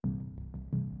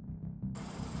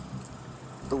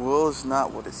The world is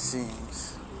not what it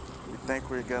seems. We think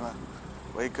we're gonna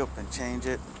wake up and change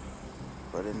it,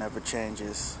 but it never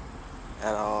changes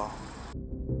at all.